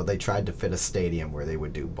there. So they tried to fit a stadium where they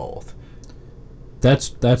would do both.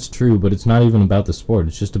 That's true, but it's not even about the sport.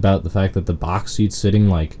 It's just about the fact that the box seat's sitting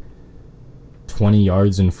like 20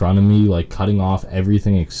 yards in front of me, like cutting off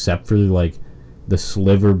everything except for like the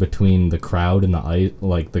sliver between the crowd and the ice,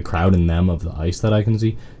 like the crowd and them of the ice that I can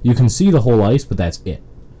see. You can see the whole ice, but that's it.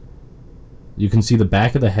 You can see the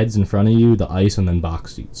back of the heads in front of you, the ice, and then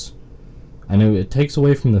box seats. And it takes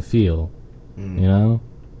away from the feel, you know?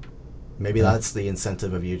 Maybe that's the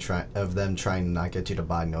incentive of them trying to not get you to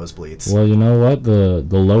buy nosebleeds. Well, you know what? The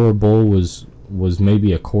lower bowl was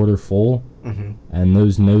maybe a quarter full, and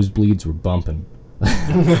those nosebleeds were bumping.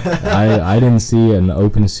 I didn't see an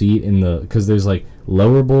open seat in the... Because there's like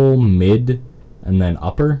lower bowl, mid, and then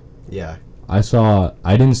upper. Yeah. I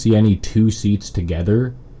didn't see any two seats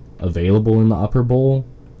together available in the upper bowl.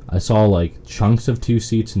 I saw like chunks of two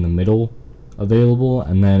seats in the middle available,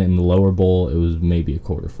 and then in the lower bowl it was maybe a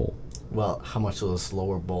quarter full. Well, how much of those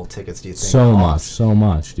lower bowl tickets do you think So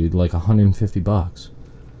much, dude. Like $150.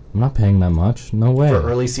 I'm not paying that much. No way. For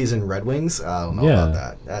early season Red Wings? I don't know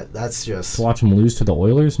about that. That's just... To watch them lose to the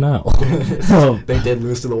Oilers? No. They did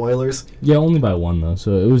lose to the Oilers? Yeah, only by one, though.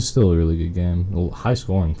 So it was still a really good game. High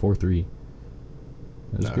scoring, 4-3.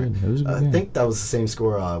 It was good. It was a good game. I think that was the same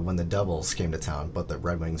score when the Devils came to town, but the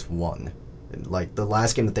Red Wings won. Like, the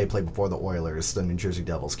last game that they played before the Oilers, the New Jersey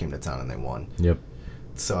Devils came to town and they won. Yep.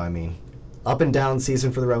 So, I mean... Up and down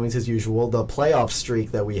season for the Red Wings as usual. The playoff streak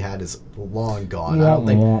that we had is long gone.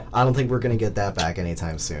 I don't think we're gonna get that back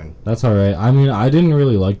anytime soon. That's all right. I mean, I didn't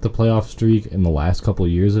really like the playoff streak in the last couple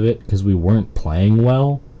of years of it because we weren't playing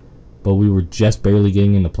well, but we were just barely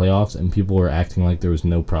getting in the playoffs, and people were acting like there was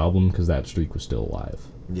no problem because that streak was still alive.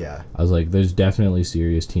 Yeah. I was like, there's definitely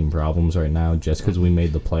serious team problems right now. Just because we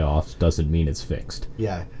made the playoffs doesn't mean it's fixed.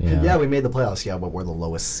 Yeah. Yeah, we made the playoffs, but we're the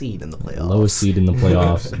lowest seed in the playoffs. Lowest seed in the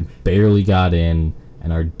playoffs, barely got in,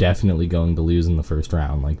 and are definitely going to lose in the first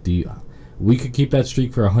round. Like, we could keep that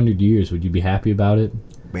streak for 100 years. Would you be happy about it?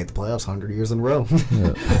 Made the playoffs 100 years in a row.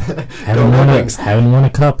 Haven't won a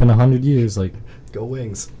cup in 100 years. Like, go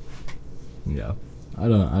Wings. Yeah. I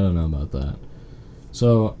don't know about that.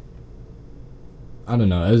 So... I don't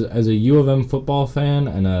know. As a U of M football fan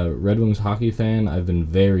and a Red Wings hockey fan, I've been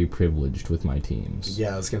very privileged with my teams.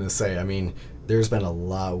 Yeah, I was going to say, I mean, there's been a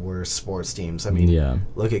lot worse sports teams. I mean,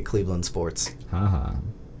 look at Cleveland sports. Haha.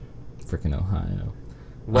 Freaking Ohio.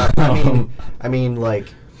 Well, I mean, like,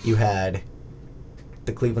 you had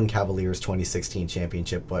the Cleveland Cavaliers 2016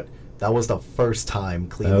 championship, but that was the first time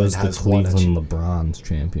Cleveland has won the Cleveland LeBron's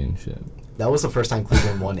championship. That was the first time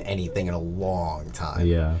Cleveland won anything in a long time.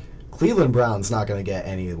 Yeah. Cleveland Browns not going to get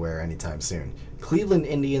anywhere anytime soon. Cleveland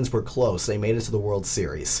Indians were close. They made it to the World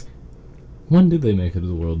Series. When did they make it to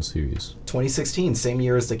the World Series? 2016, same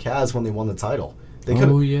year as the Cavs when they won the title. They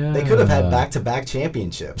could have had back-to-back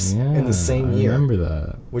championships in the same year. I remember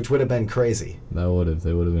that. Which would have been crazy. They would have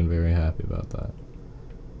been very happy about that.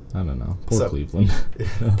 I don't know. Poor Cleveland.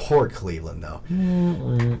 Poor Cleveland, though.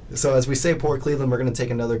 So as we say poor Cleveland, we're going to take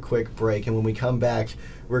another quick break. And when we come back,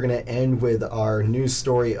 we're going to end with our news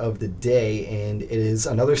story of the day. And it is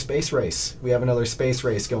another space race. We have another space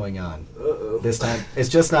race going on. This time, it's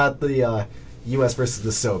just not the U.S. versus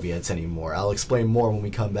the Soviets anymore. I'll explain more when we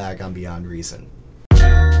come back on Beyond Reason.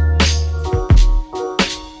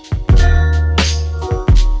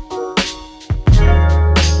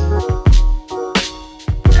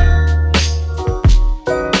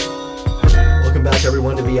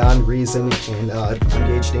 Everyone to Beyond Reason, and I'm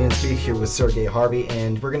Gage Dansby here with Sergey Harvey,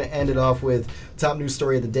 and we're going to end it off with top news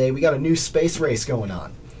story of the day. We got a new space race going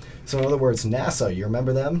on. So in other words, NASA, you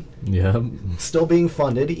remember them? Yeah. Still being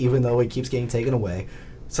funded, even though it keeps getting taken away.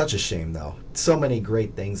 Such a shame, though. So many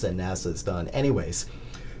great things that NASA's done. Anyways,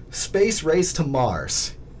 space race to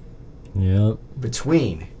Mars. Yep.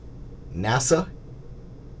 Between NASA,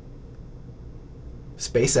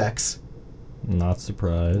 SpaceX, not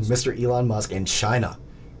surprised, Mr. Elon Musk, and China.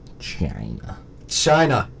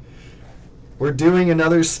 China. We're doing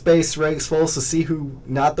another space race, folks, to see who,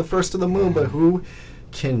 not the first to the moon, but who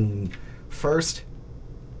can first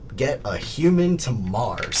get a human to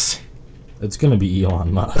Mars. It's gonna be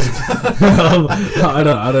Elon Musk. I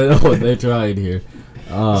don't know what they tried here.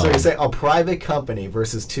 So you say a private company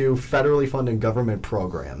versus 2 federally funded government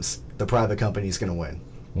programs. The private company is going to win.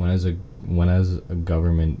 When has a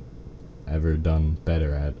government ever done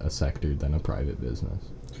better at a sector than a private business?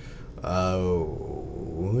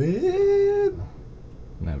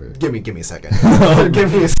 Never. Give me a second.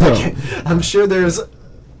 Give me a second. I'm sure there's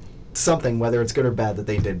something, whether it's good or bad, that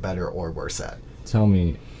they did better or worse at. Tell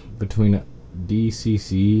me, between a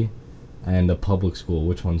DCC and a public school,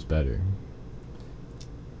 which one's better?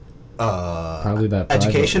 Probably that private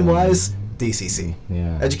education-wise, one. DCC.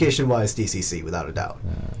 Yeah. Education-wise, DCC, without a doubt.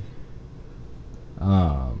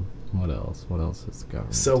 Yeah. What else? What else is the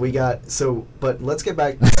government? So we got but let's get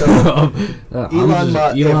back. So Elon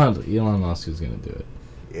Musk is gonna do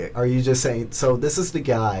it. Are you just saying? So this is the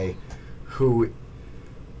guy who,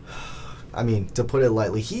 I mean, to put it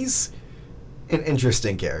lightly, he's an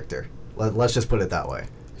interesting character. Let's just put it that way.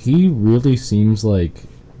 He really seems like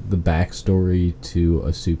the backstory to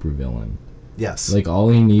a supervillain. Yes. Like, all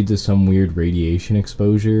he needs is some weird radiation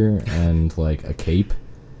exposure and, like, a cape.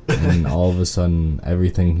 And all of a sudden,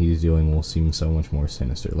 everything he's doing will seem so much more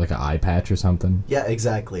sinister. Like an eye patch or something. Yeah,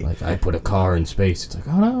 exactly. Like, I put a car in space. It's like,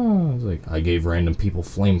 oh no. It's like, I gave random people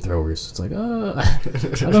flamethrowers. It's like, I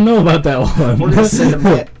don't know about that one. We're going to send them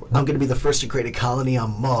yet. I'm going to be the first to create a colony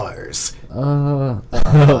on Mars.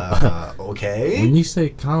 Okay. When you say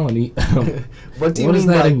colony, what do you mean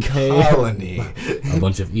by colony? A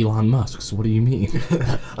bunch of Elon Musks. What do you mean?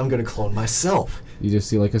 I'm going to clone myself. You just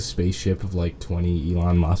see like a spaceship of like 20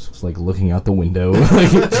 Elon Musks like looking out the window,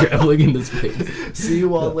 like traveling into space. See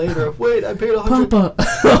you all later. Wait, I paid Papa.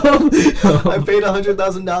 I paid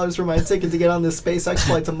 $100,000 for my ticket to get on this SpaceX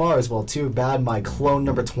flight to Mars. Well, too bad my clone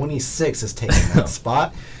number 26 is taking that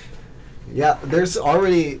spot. Yeah, there's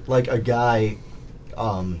already like a guy.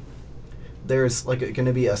 There's like going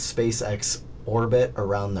to be a SpaceX orbit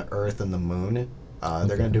around the Earth and the Moon.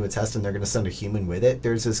 They're going to do a test and they're going to send a human with it.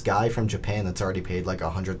 There's this guy from Japan that's already paid like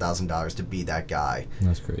 $100,000 to be that guy.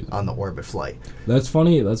 That's crazy. On the orbit flight. That's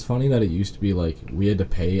funny that it used to be like we had to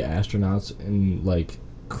pay astronauts in like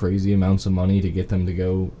crazy amounts of money to get them to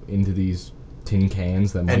go into these tin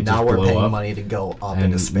cans that might just blow up. And now we're paying money to go up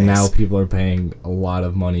into space. And now people are paying a lot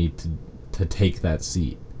of money to take that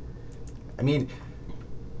seat. I mean,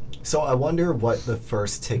 so I wonder what the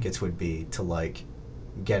first tickets would be to like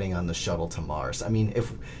getting on the shuttle to Mars. I mean,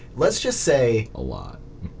 if let's just say a lot.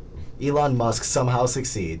 Elon Musk somehow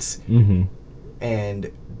succeeds,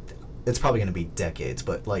 and it's probably going to be decades,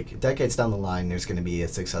 but like decades down the line, there's going to be a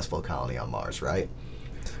successful colony on Mars, right?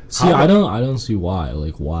 See, I don't see why.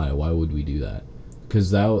 Like, why would we do that?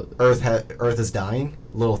 Because Earth is dying.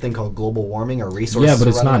 A little thing called global warming or resources. Yeah, but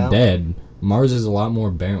it's not out. dead. Mars is a lot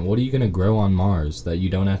more barren. What are you going to grow on Mars that you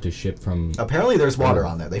don't have to ship from? Apparently, there's water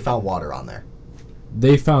on there. They found water on there.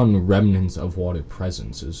 They found remnants of water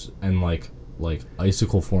presences and like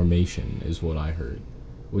icicle formation is what I heard,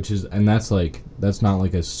 that's not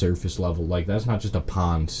like a surface level, like that's not just a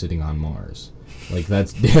pond sitting on Mars, like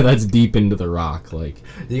that's deep into the rock, like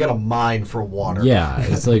you gotta mine for water. Yeah,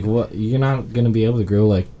 it's like what you're not gonna be able to grow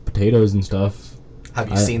like potatoes and stuff. Have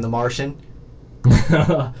you seen The Martian?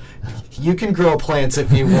 You can grow plants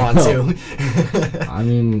if you want to. I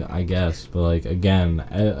mean, I guess, but like again,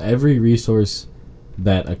 every resource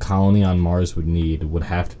that a colony on Mars would need would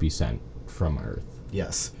have to be sent from Earth.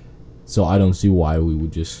 Yes. So I don't see why we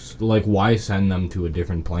would just why send them to a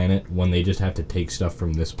different planet when they just have to take stuff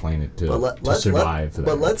from this planet to survive.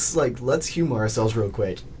 Let's humor ourselves real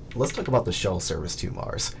quick. Let's talk about the shuttle service to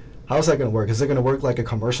Mars. How's that going to work? Is it going to work like a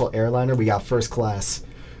commercial airliner? We got first class,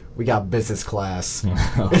 we got business class, and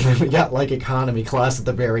then we got like economy class at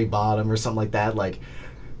the very bottom or something like that. Like.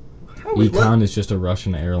 Econ is just a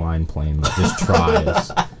Russian airline plane that just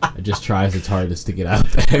tries. It just tries its hardest to get out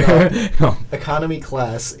there. No. Economy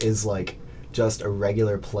class is like just a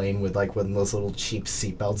regular plane with like one of those little cheap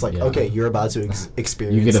seatbelts. Like, okay, you're about to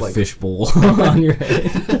experience. You get a fishbowl on your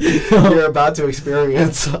head. You're about to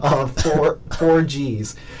experience 4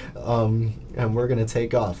 Gs. And we're going to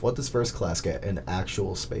take off. What does first class get? An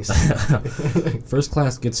actual space suit. First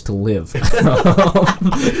class gets to live.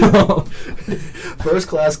 First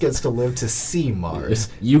class gets to live to see Mars.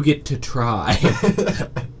 You get to try.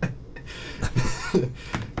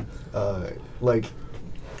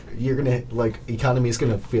 You're going to, economy's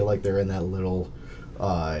going to feel like they're in that little,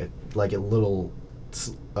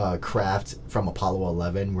 craft from Apollo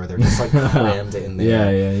 11 where they're just crammed in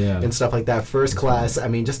there yeah and stuff like that. First class, I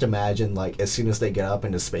mean, just imagine as soon as they get up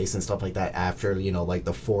into space and stuff like that after the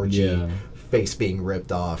 4G face being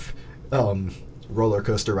ripped off, roller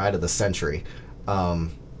coaster ride of the century,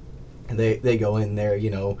 and they go in there,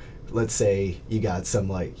 let's say you got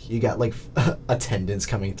attendants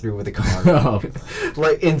coming through with a car,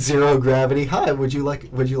 like in zero gravity. Hi, would you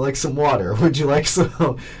like some water? Would you like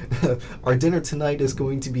some? Our dinner tonight is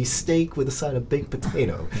going to be steak with a side of baked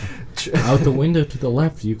potato. Out the window to the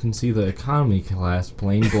left, you can see the economy class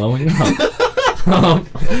plane blowing up.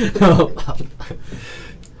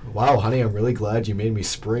 Wow, honey, I'm really glad you made me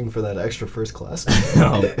spring for that extra first class.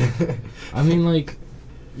 I mean, like,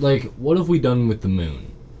 what have we done with the moon?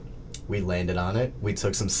 We landed on it. We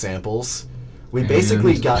took some samples. We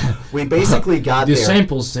basically got the there.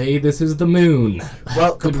 samples say this is the moon.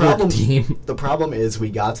 Well, team. The problem is we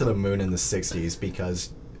got to the moon in the 60s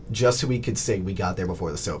because just so we could say we got there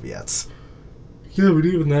before the Soviets. Yeah, but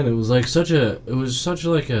even then, it's like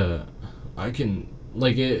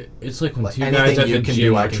when two guys at the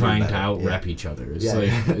gym are trying to out-rep each other. It's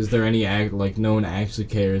is there any no one actually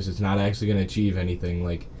cares. It's not actually going to achieve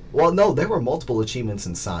anything. Well, no, there were multiple achievements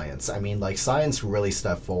in science. I mean, science really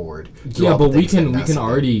stepped forward. Yeah, but we can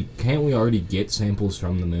already, can't we already get samples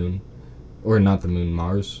from the moon? Or not the moon,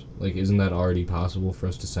 Mars? Isn't that already possible for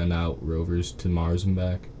us to send out rovers to Mars and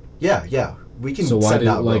back? Yeah, we can. So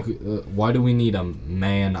why do we need a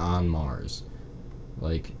man on Mars?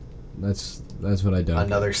 That's what I don't.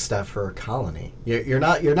 Another step for a colony. You're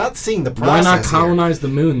not seeing the Why process. not colonize the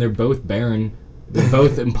moon? They're both barren. They're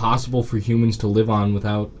both impossible for humans to live on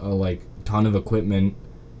without a ton of equipment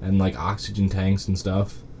and oxygen tanks and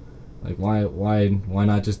stuff. Why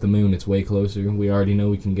not just the moon? It's way closer. We already know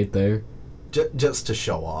we can get there. Just to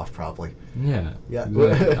show off, probably. Yeah.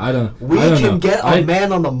 Exactly. I don't. We I don't can know. get a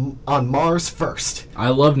man on Mars first. I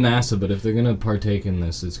love NASA, but if they're gonna partake in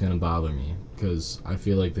this, it's gonna bother me because I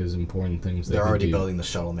feel like there's important things they're already building the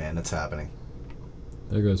shuttle, man. It's happening.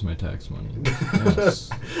 There goes my tax money. Yes.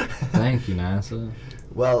 Thank you, NASA.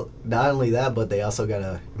 Well, not only that, but they also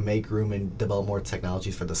gotta make room and develop more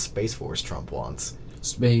technologies for the Space Force Trump wants.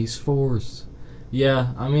 Space Force.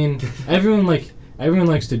 Yeah, I mean, everyone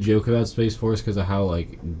likes to joke about Space Force because of how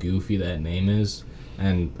goofy that name is,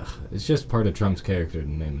 and it's just part of Trump's character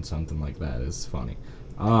to name it something like that. It's funny.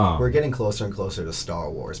 We're getting closer and closer to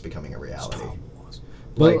Star Wars becoming a reality. Star Wars.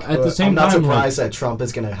 But at the same time, I'm not surprised that Trump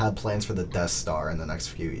is going to have plans for the Death Star in the next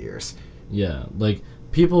few years. Yeah,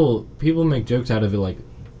 people make jokes out of it,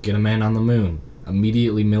 get a man on the moon,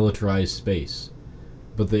 immediately militarize space.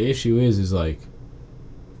 But the issue is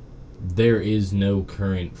there is no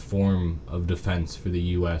current form of defense for the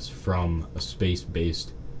U.S. from a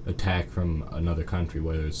space-based attack from another country,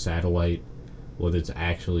 whether it's satellite, whether it's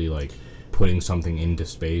actually putting something into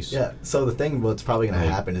space. Yeah, so the thing what's probably going to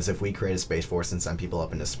happen is if we create a space force and send people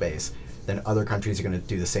up into space, then other countries are going to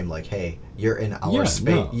do the same, hey, you're in our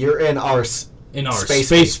space. You're in our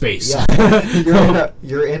space. Yeah.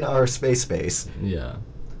 you're in our space. Yeah.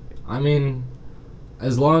 I mean,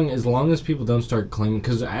 as long as people don't start claiming,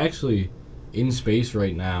 because actually in space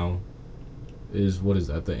right now is, what is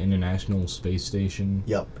that, the International Space Station?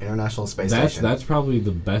 Yep, International Space Station. That's probably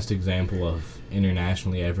the best example of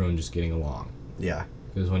internationally everyone just getting along. Yeah.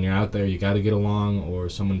 Because when you're out there, you got to get along, or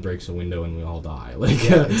someone breaks a window and we all die.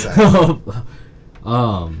 Yeah, exactly.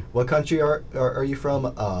 What country are you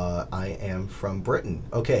from? I am from Britain.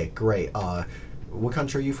 Okay, great. What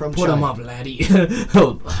country are you from? Put China. him up, laddie.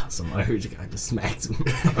 Some Irish guy just smacked him.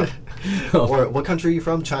 Or what country are you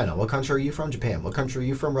from? China. What country are you from? Japan. What country are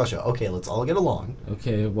you from? Russia. Okay, let's all get along.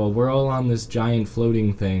 Okay, well, we're all on this giant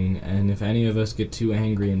floating thing, and if any of us get too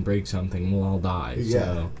angry and break something, we'll all die.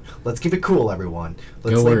 Yeah. So. Let's keep it cool, everyone.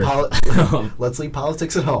 Let's leave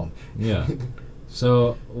politics at home. Yeah.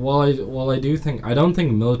 So while I don't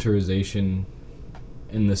think militarization,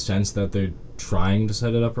 in the sense that they're trying to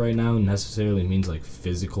set it up right now, necessarily means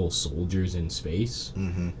physical soldiers in space.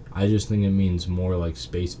 Mm-hmm. I just think it means more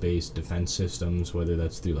space-based defense systems, whether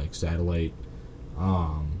that's through satellite.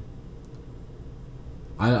 I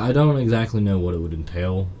don't exactly know what it would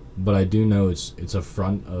entail, but I do know it's a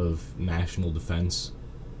front of national defense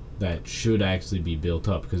that should actually be built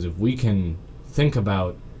up, because if we can think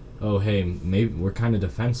about, oh hey, maybe we're kind of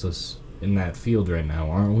defenseless in that field right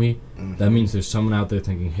now, aren't we? Mm-hmm. That means there's someone out there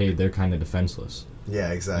thinking, hey, they're kind of defenseless.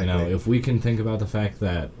 Yeah, exactly. If we can think about the fact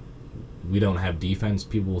that we don't have defense,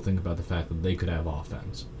 people will think about the fact that they could have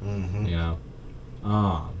offense. Mm-hmm.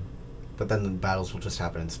 But then the battles will just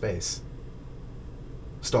happen in space.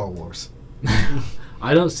 Star Wars.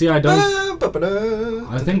 I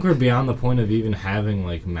think we're beyond the point of even having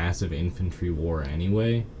massive infantry war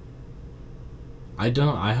anyway.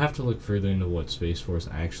 I have to look further into what Space Force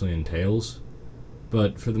actually entails,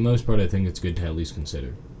 but for the most part I think it's good to at least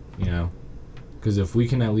consider, because if we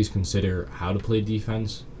can at least consider how to play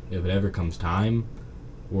defense, if it ever comes time,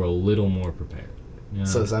 we're a little more prepared. Yeah.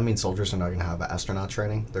 So does that mean soldiers are not going to have astronaut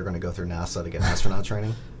training? They're going to go through NASA to get astronaut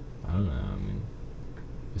training? I don't know. I mean,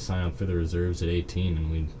 you sign up for the reserves at 18 and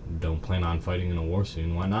we don't plan on fighting in a war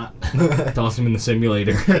soon. Why not? Toss them in the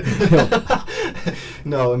simulator.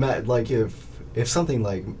 No, like if something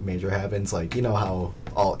like major happens, like you know how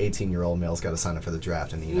all 18-year-old males got to sign up for the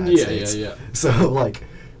draft in the United States. Yeah. So like,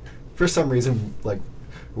 for some reason, like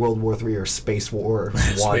World War III or Space War 1.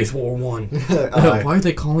 Space War 1. Why are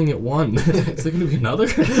they calling it 1? Is there going to be another?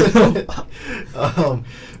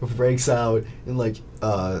 Breaks out and like,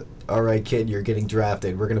 all right, kid, you're getting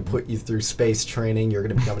drafted. We're going to put you through space training. You're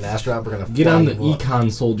going to become an astronaut. We're going to get on the econ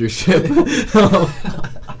soldier ship.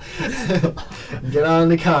 Get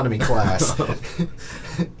on economy class.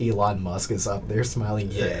 Elon Musk is up there smiling.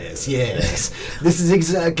 Yes. This is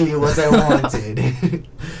exactly what I wanted.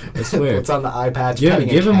 I swear. What's on the eye patch?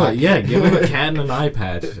 Give him a cat and an eye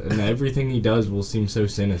patch, and everything he does will seem so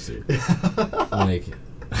sinister. Like,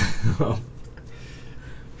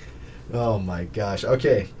 oh my gosh.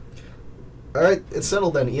 Okay. All right, it's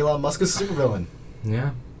settled then. Elon Musk is a supervillain.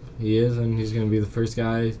 Yeah, he is, and he's going to be the first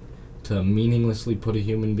guy to meaninglessly put a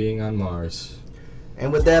human being on Mars.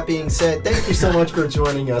 And with that being said, thank you so much for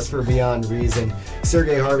joining us for Beyond Reason.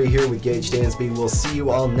 Sergey Harvey here with Gage Dansby. We'll see you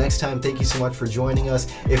all next time. Thank you so much for joining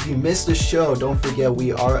us. If you missed the show, don't forget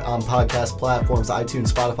we are on podcast platforms,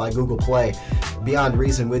 iTunes, Spotify, Google Play. Beyond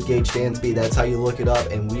Reason with Gage Dansby. That's how you look it up,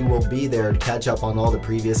 and we will be there to catch up on all the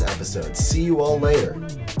previous episodes. See you all later.